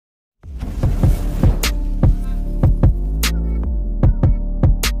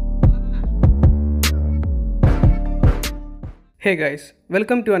Hey guys,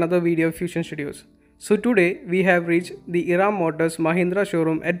 welcome to another video of Fusion Studios. So today we have reached the Iram Motors Mahindra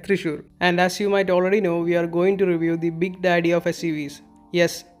showroom at Thrissur, and as you might already know, we are going to review the big daddy of SUVs.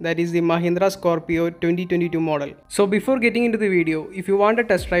 Yes, that is the Mahindra Scorpio 2022 model. So before getting into the video, if you want a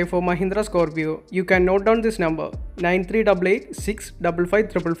test drive for Mahindra Scorpio, you can note down this number 9388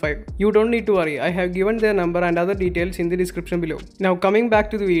 655 You don't need to worry, I have given their number and other details in the description below. Now coming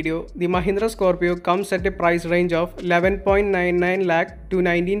back to the video, the Mahindra Scorpio comes at a price range of 11.99 lakh to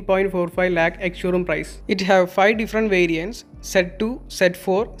 19.45 lakh ex-showroom price. It have 5 different variants: Set 2, Set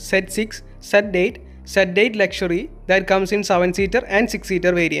 4, Set 6, Set 8, Set 8 Luxury that comes in 7-seater and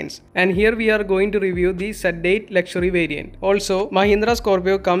 6-seater variants. And here we are going to review the Set 8 Luxury variant. Also, Mahindra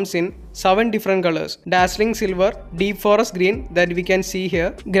Scorpio comes in 7 different colors: dazzling silver, deep forest green that we can see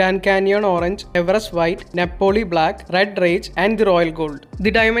here, Grand Canyon orange, Everest white, Napoli black, red rage and the royal gold.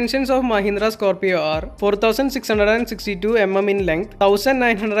 The dimensions of Mahindra Scorpio are 4662 mm in length,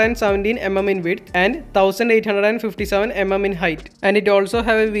 1917 mm in width and 1857 mm in height. And it also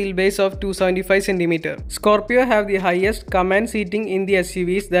have a wheelbase of 275 cm. Scorpio have the highest command seating in the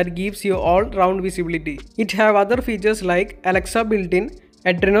SUVs that gives you all-round visibility. It have other features like Alexa built-in,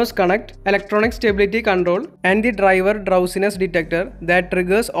 Adrenos Connect, electronic stability control and the driver drowsiness detector that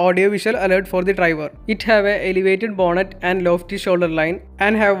triggers audio-visual alert for the driver. It have a elevated bonnet and lofty shoulder line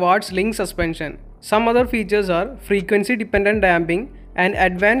and have Watt's link suspension. Some other features are frequency dependent damping and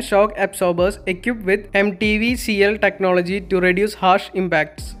advanced shock absorbers equipped with MTVCL technology to reduce harsh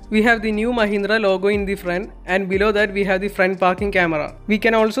impacts. We have the new Mahindra logo in the front, and below that we have the front parking camera. We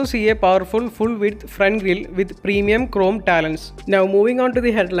can also see a powerful full-width front grille with premium chrome talons. Now moving on to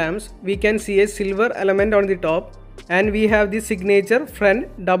the headlamps, we can see a silver element on the top, and we have the signature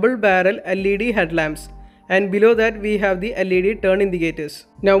front double barrel LED headlamps. And below that we have the LED turn indicators.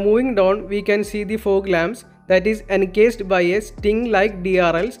 Now moving down, we can see the fog lamps that is encased by a sting-like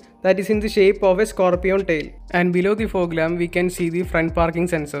DRLs that is in the shape of a scorpion tail. And below the fog lamp we can see the front parking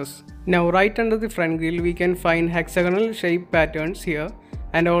sensors. Now right under the front grille we can find hexagonal shape patterns here,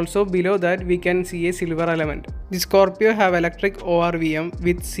 and also below that we can see a silver element. The Scorpio have electric ORVM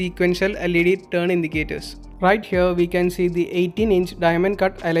with sequential LED turn indicators. Right here we can see the 18-inch diamond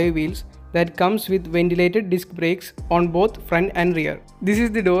cut alloy wheels that comes with ventilated disc brakes on both front and rear. This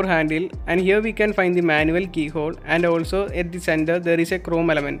is the door handle, and here we can find the manual keyhole, and also at the center there is a chrome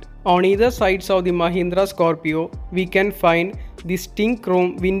element. On either sides of the Mahindra Scorpio we can find the sting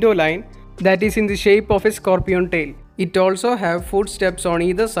chrome window line that is in the shape of a scorpion tail. It also have footsteps on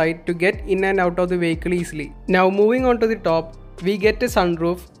either side to get in and out of the vehicle easily. Now moving on to the top, we get a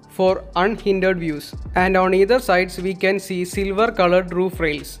sunroof for unhindered views, and on either sides we can see silver colored roof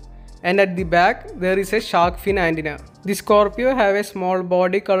rails. And at the back there is a shark fin antenna. The Scorpio have a small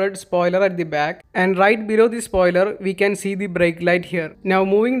body colored spoiler at the back, and right below the spoiler we can see the brake light here. Now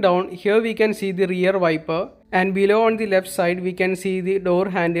moving down, here we can see the rear wiper, and below on the left side we can see the door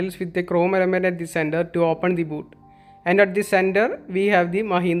handles with the chrome element at the center to open the boot. And at the center we have the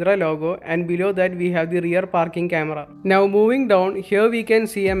Mahindra logo, and below that we have the rear parking camera. Now moving down, here we can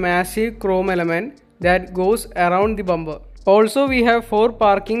see a massive chrome element that goes around the bumper. Also we have 4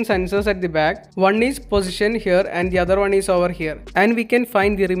 parking sensors at the back. One is positioned here and the other one is over here. And we can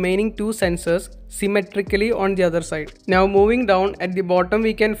find the remaining 2 sensors symmetrically on the other side. Now moving down, at the bottom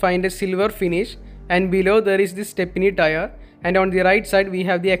we can find a silver finish, and below there is the stepney tire, and on the right side we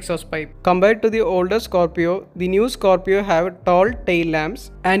have the exhaust pipe. Compared to the older Scorpio, the new Scorpio have tall tail lamps,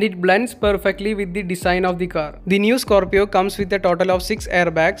 and it blends perfectly with the design of the car. The new Scorpio comes with a total of 6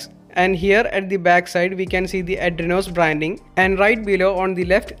 airbags. And here at the back side we can see the Adrenos branding, and right below on the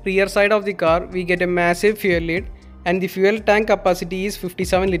left rear side of the car we get a massive fuel lid, and the fuel tank capacity is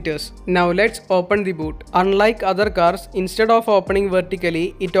 57 liters. Now let's open the boot. Unlike other cars, instead of opening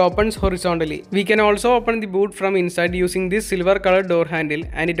vertically, it opens horizontally. We can also open the boot from inside using this silver colored door handle,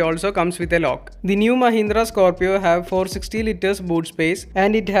 and it also comes with a lock. The new Mahindra Scorpio have 460 liters boot space,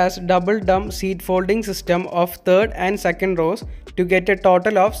 and it has double dump seat folding system of third and second rows to get a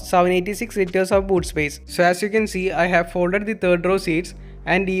total of 786 liters of boot space. So as you can see, I have folded the third row seats,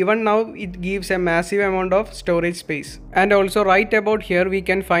 and even now it gives a massive amount of storage space. And also right about here we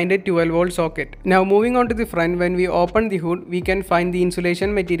can find a 12-volt socket. Now moving on to the front, when we open the hood we can find the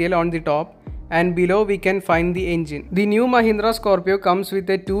insulation material on the top, and below we can find the engine. The new Mahindra Scorpio comes with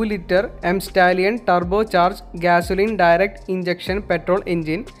a 2-liter M-Stallion turbocharged gasoline direct injection petrol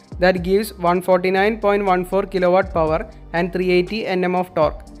engine that gives 149.14 kilowatt power and 380 Nm of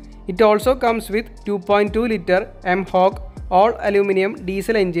torque. It also comes with 2.2-liter M-Hog all aluminum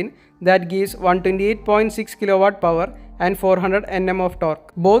diesel engine that gives 128.6 kilowatt power and 400 Nm of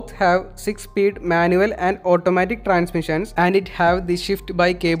torque. Both have 6-speed manual and automatic transmissions, and it have the shift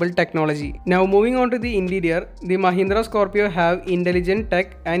by cable technology. Now moving on to the interior, the Mahindra Scorpio have intelligent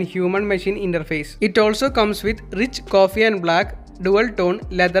tech and human machine interface. It also comes with rich coffee and black dual-tone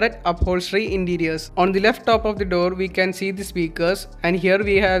leatherette upholstery interiors. On the left top of the door we can see the speakers, and here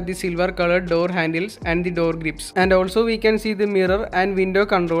we have the silver colored door handles and the door grips. And also we can see the mirror and window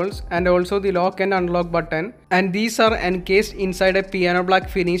controls, and also the lock and unlock button, and these are encased inside a piano black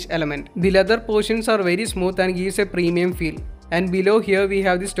finish element. The leather portions are very smooth and gives a premium feel. And below here we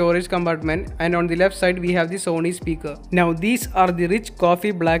have the storage compartment, and on the left side we have the Sony speaker. Now these are the rich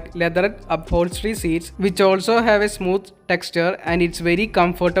coffee black leatherette upholstery seats, which also have a smooth texture, and it's very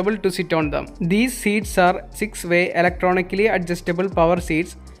comfortable to sit on them. These seats are 6-way electronically adjustable power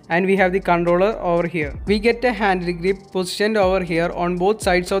seats, and we have the controller over here. We get a handle grip positioned over here on both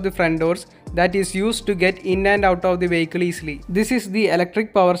sides of the front doors that is used to get in and out of the vehicle easily. This is the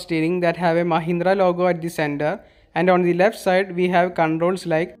electric power steering that have a Mahindra logo at the center. And on the left side we have controls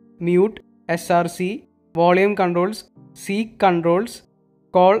like mute, SRC, volume controls, seat controls,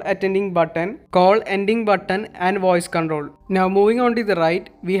 call attending button, call ending button, and voice control. Now moving on to the right,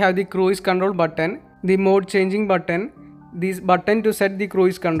 we have the cruise control button, the mode changing button, this button to set the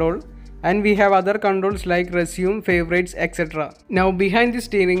cruise control, and we have other controls like resume, favorites, etc. Now behind the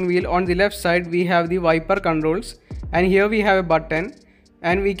steering wheel on the left side we have the wiper controls, and here we have a button,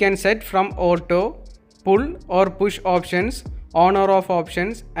 and we can set from auto, pull or push options, on or off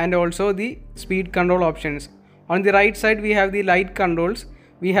options, and also the speed control options. On the right side we have the light controls,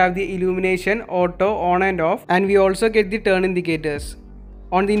 we have the illumination, auto, on and off, and we also get the turn indicators.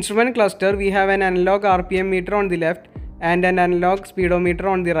 On the instrument cluster we have an analog RPM meter on the left and an analog speedometer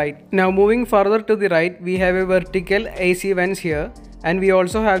on the right. Now moving further to the right, we have a vertical AC vents here, and we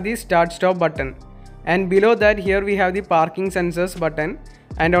also have the start stop button. And below that here we have the parking sensors button,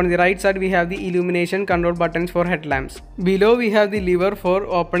 and on the right side we have the illumination control buttons for headlamps. Below we have the lever for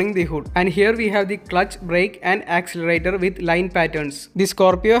opening the hood, and here we have the clutch, brake and accelerator with line patterns. The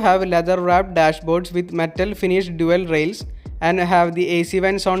Scorpio have leather wrapped dashboards with metal finished dual rails and have the AC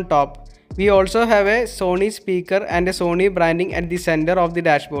vents on top. We also have a Sony speaker and a Sony branding at the center of the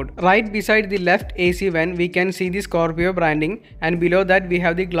dashboard. Right beside the left AC vent we can see the Scorpio branding, and below that we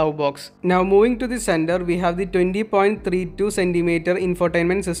have the glove box. Now moving to the center we have the 20.32 cm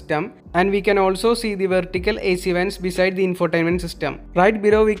infotainment system, and we can also see the vertical AC vents beside the infotainment system. Right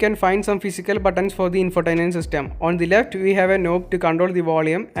below we can find some physical buttons for the infotainment system. On the left we have a knob to control the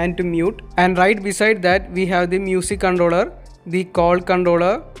volume and to mute, and right beside that we have the music controller, the call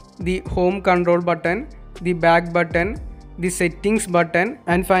controller, the home control button, the back button, the settings button,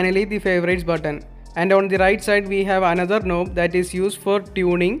 and finally the favorites button. And on the right side we have another knob that is used for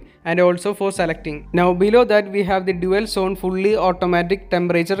tuning and also for selecting. Now below that we have the dual zone fully automatic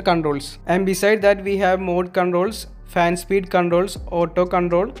temperature controls, and beside that we have mode controls, fan speed controls, auto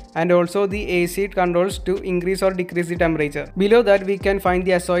control, and also the AC controls to increase or decrease the temperature. Below that we can find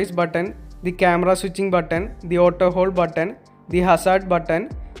the SOS button, the camera switching button, the auto hold button, the hazard button,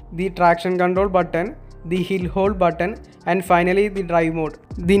 the traction control button, the hill hold button, and finally the drive mode.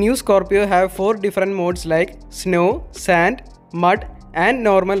 The new Scorpio have 4 different modes like snow, sand, mud and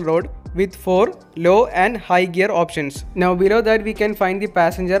normal road, with 4 low and high gear options. Now below that we can find the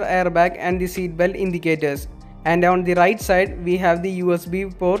passenger airbag and the seat belt indicators, and on the right side we have the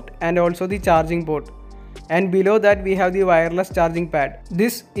USB port and also the charging port, and below that we have the wireless charging pad.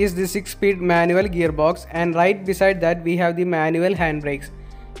 This is the 6-speed manual gearbox, and right beside that we have the manual handbrakes.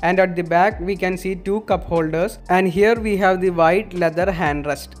 And at the back we can see 2 cup holders, and here we have the white leather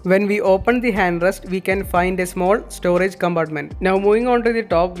handrest. When we open the handrest we can find a small storage compartment. Now moving on to the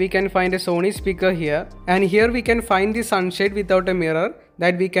top we can find a Sony speaker here, and here we can find the sunshade without a mirror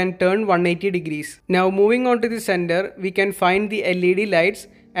that we can turn 180 degrees. Now moving on to the center we can find the LED lights,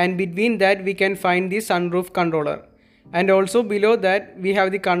 and between that we can find the sunroof controller, and also below that we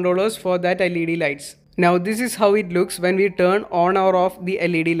have the controllers for that LED lights. Now this is how it looks when we turn on or off the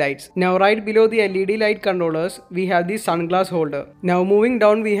LED lights. Now right below the LED light controllers we have the sunglass holder. Now moving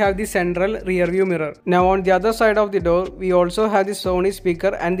down we have the central rear view mirror. Now on the other side of the door we also have the Sony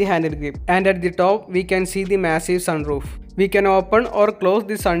speaker and the handle grip, and at the top we can see the massive sunroof. We can open or close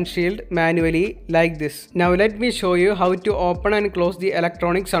the sun shield manually like this. Now let me show you how to open and close the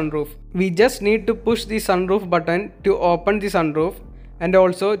electronic sunroof. We just need to push the sunroof button to open the sunroof, and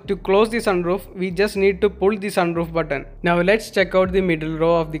also to close the sunroof we just need to pull the sunroof button. Now let's check out the middle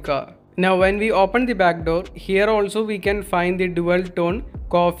row of the car. Now when we open the back door, here also we can find the dual tone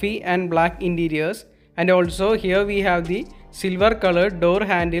coffee and black interiors, and also here we have the silver colored door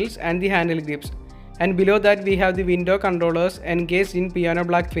handles and the handle grips. and below that we have the window controllers encased in piano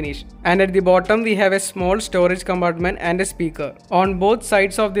black finish. And at the bottom we have a small storage compartment and a speaker. On both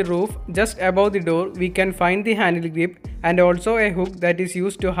sides of the roof, just above the door, we can find the handle grip and also a hook that is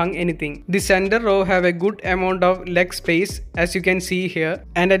used to hang anything. The center row have a good amount of leg space as you can see here,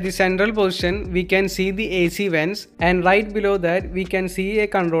 and at the central position we can see the AC vents, and right below that we can see a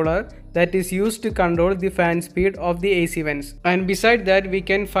controller that is used to control the fan speed of the AC vents, and beside that we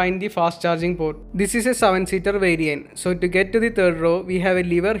can find the fast charging port. This is a 7-seater variant, so to get to the third row we have a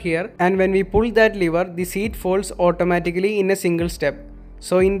lever here, and when we pull that lever the seat folds automatically in a single step.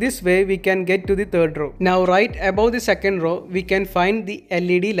 So in this way we can get to the third row. Now right above the second row we can find the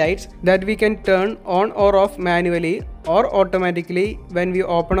LED lights that we can turn on or off manually or automatically when we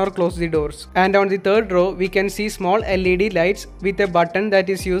open or close the doors. And on the third row we can see small LED lights with a button that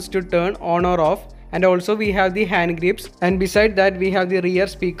is used to turn on or off, and also we have the hand grips, and beside that we have the rear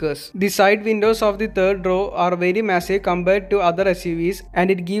speakers. The side windows of the third row are very massive compared to other SUVs, and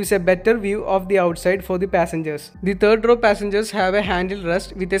it gives a better view of the outside for the passengers. The third row passengers have a handle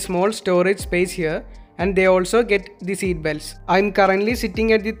rest with a small storage space here, and they also get the seat belts. I'm currently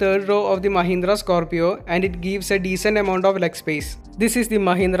sitting at the third row of the Mahindra Scorpio, and it gives a decent amount of leg space. This is the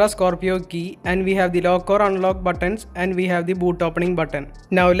Mahindra Scorpio key, and we have the lock or unlock buttons, and we have the boot opening button.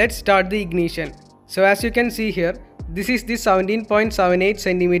 Now let's start the ignition. So as you can see here, this is the 17.78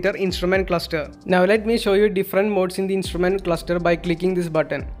 cm instrument cluster. Now let me show you different modes in the instrument cluster by clicking this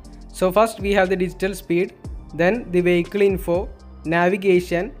button. So first we have the digital speed, then the vehicle info,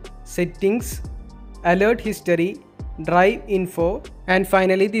 navigation, settings, alert history, drive info, and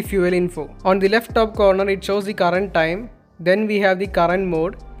finally the fuel info. On the left top corner it shows the current time, then we have the current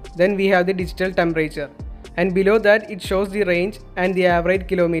mode, then we have the digital temperature, and below that it shows the range and the average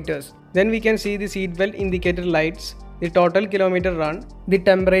kilometers. Then we can see the seatbelt indicator lights, the total kilometer run, the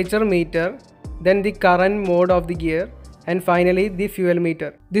temperature meter, then the current mode of the gear, and finally the fuel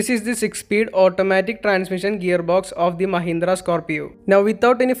meter. This is the 6-speed automatic transmission gearbox of the Mahindra Scorpio. Now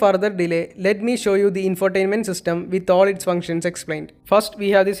without any further delay, let me show you the infotainment system with all its functions explained. First we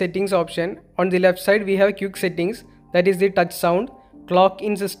have the settings option. On the left side we have quick settings, that is the touch sound, clock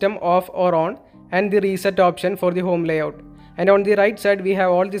in system off or on, and the reset option for the home layout. And on the right side we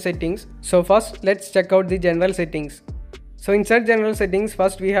have all the settings. So first let's check out the general settings. So inside general settings,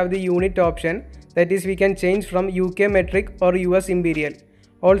 first we have the unit option, that is we can change from UK metric or US imperial.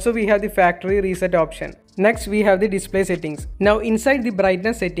 Also we have the factory reset option. Next we have the display settings. Now inside the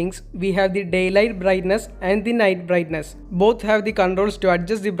brightness settings we have the daylight brightness and the night brightness. Both have the controls to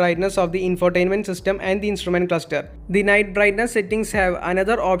adjust the brightness of the infotainment system and the instrument cluster. The night brightness settings have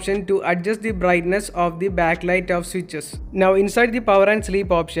another option to adjust the brightness of the backlight of switches. Now inside the power and sleep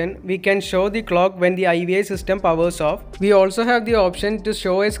option we can show the clock when the IVI system powers off. We also have the option to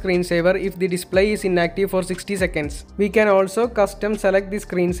show a screensaver if the display is inactive for 60 seconds. We can also custom select the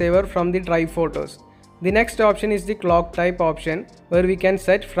screensaver from the drive photos. The next option is the clock type option, where we can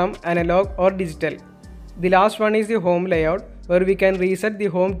set from analog or digital. The last one is the home layout, where we can reset the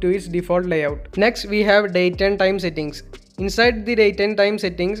home to its default layout. Next we have date and time settings. Inside the date and time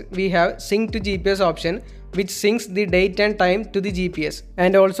settings we have sync to GPS option, which syncs the date and time to the GPS.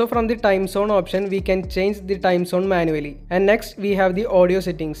 And also from the time zone option we can change the time zone manually. And next we have the audio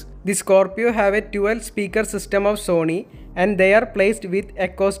settings. The Scorpio have a 12 speaker system of Sony, and they are placed with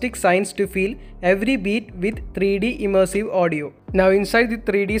acoustic signs to feel every beat with 3D immersive audio. Now inside the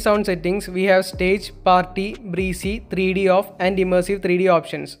 3D sound settings we have stage, party, breezy, 3D off, and immersive 3D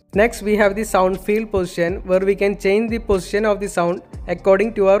options. Next we have the sound field position, where we can change the position of the sound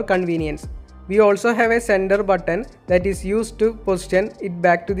according to our convenience. We also have a center button that is used to position it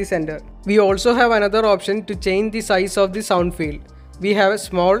back to the center. We also have another option to change the size of the sound field. We have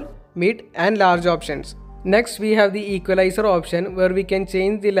small, mid, and large options. Next we have the equalizer option, where we can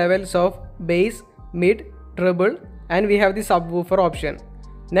change the levels of bass, mid, treble, and we have the subwoofer option.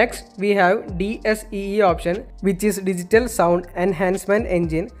 Next we have DSEE option, which is digital sound enhancement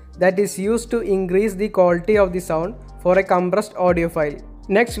engine that is used to increase the quality of the sound for a compressed audio file.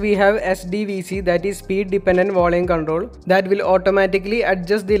 Next we have SDVC, that is speed dependent volume control, that will automatically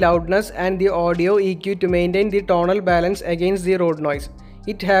adjust the loudness and the audio EQ to maintain the tonal balance against the road noise.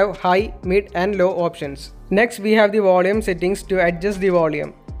 It have high, mid, and low options. Next we have the volume settings to adjust the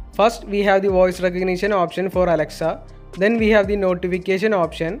volume. First we have the voice recognition option for Alexa, then we have the notification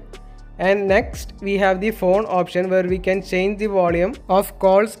option, and next we have the phone option, where we can change the volume of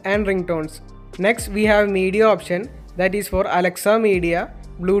calls and ringtones. Next we have media option, that is for Alexa media,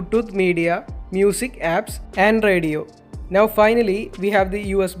 Bluetooth media, music apps, and radio. Now finally, we have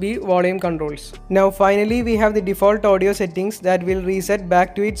the USB volume controls. Now finally, we have the default audio settings that will reset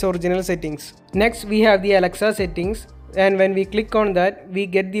back to its original settings. Next, we have the Alexa settings, and when we click on that, we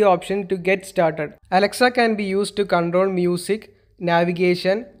get the option to get started. Alexa can be used to control music,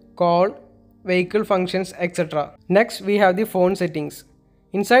 navigation, call, vehicle functions, etc. Next, we have the phone settings.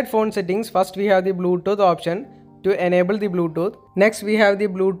 Inside phone settings, first we have the Bluetooth option to enable the Bluetooth. Next, we have the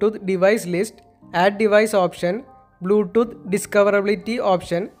Bluetooth device list, add device option, Bluetooth discoverability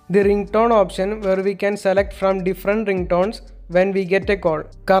option, the ringtone option where we can select from different ringtones when we get a call.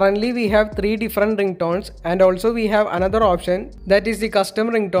 Currently we have 3 different ringtones, and also we have another option that is the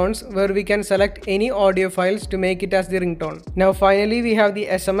custom ringtones where we can select any audio files to make it as the ringtone. Now finally we have the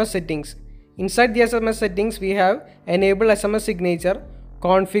SMS settings. Inside the SMS settings we have enable SMS signature,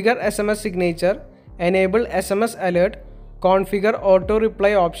 configure SMS signature, enable SMS alert, configure auto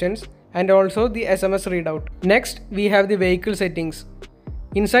reply options, and also the SMS readout. Next, we have the vehicle settings.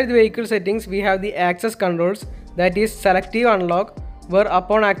 Inside the vehicle settings, we have the access controls, that is selective unlock, where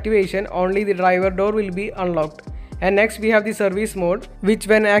upon activation only the driver door will be unlocked. And next we have the service mode, which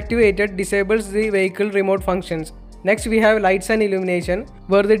when activated disables the vehicle remote functions. Next we have lights and illumination,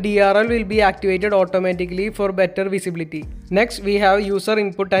 where the DRL will be activated automatically for better visibility. Next we have user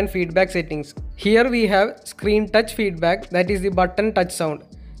input and feedback settings. Here we have screen touch feedback, that is the button touch sound.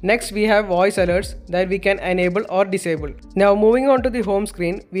 Next we have voice alerts that we can enable or disable. Now moving on to the home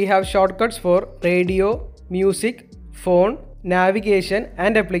screen, we have shortcuts for radio, music, phone, navigation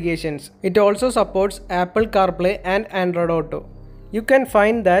and applications. It also supports Apple CarPlay and Android Auto. You can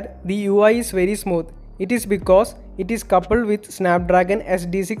find that the UI is very smooth. It is because it is coupled with Snapdragon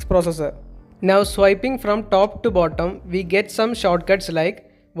SD6 processor. Now swiping from top to bottom, we get some shortcuts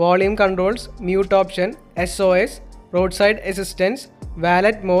like volume controls, mute option, SOS, roadside assistance,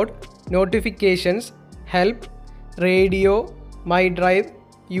 wallet mode, notifications, help, radio, my drive,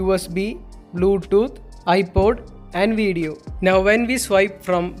 USB, Bluetooth, iPod and video. Now when we swipe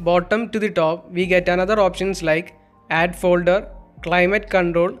from bottom to the top, we get another options like add folder, climate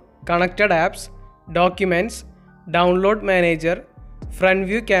control, connected apps, documents, download manager, front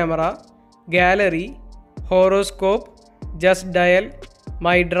view camera, gallery, horoscope, just dial,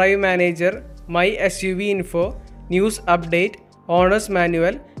 my drive manager, my SUV info, news update, owner's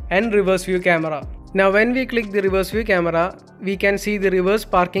manual and reverse view camera. Now when we click the reverse view camera, we can see the reverse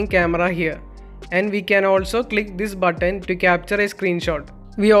parking camera here, and we can also click this button to capture a screenshot.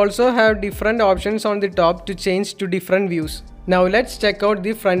 We also have different options on the top to change to different views. Now let's check out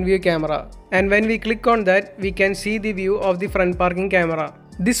the front view camera, and when we click on that, we can see the view of the front parking camera.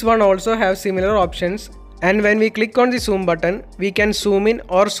 This one also has similar options, and when we click on the zoom button, we can zoom in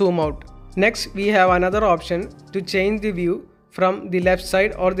or zoom out. Next we have another option to change the view from the left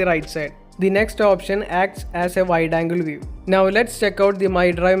side or the right side. The next option acts as a wide angle view. Now let's check out the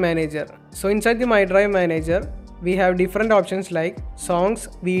My Drive Manager. So inside the My Drive Manager, we have different options like songs,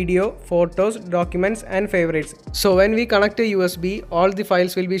 video, photos, documents and favorites. So when we connect a USB, all the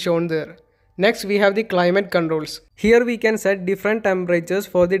files will be shown there. Next we have the climate controls. Here we can set different temperatures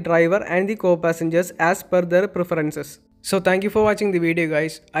for the driver and the co-passengers as per their preferences. So thank you for watching the video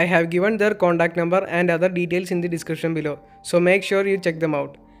guys. I have given their contact number and other details in the description below. So make sure you check them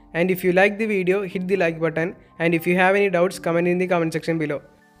out. And if you like the video, hit the like button, and if you have any doubts, comment in the comment section below.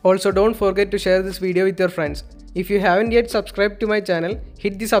 Also don't forget to share this video with your friends. If you haven't yet subscribed to my channel,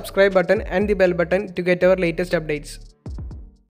 hit the subscribe button and the bell button to get our latest updates.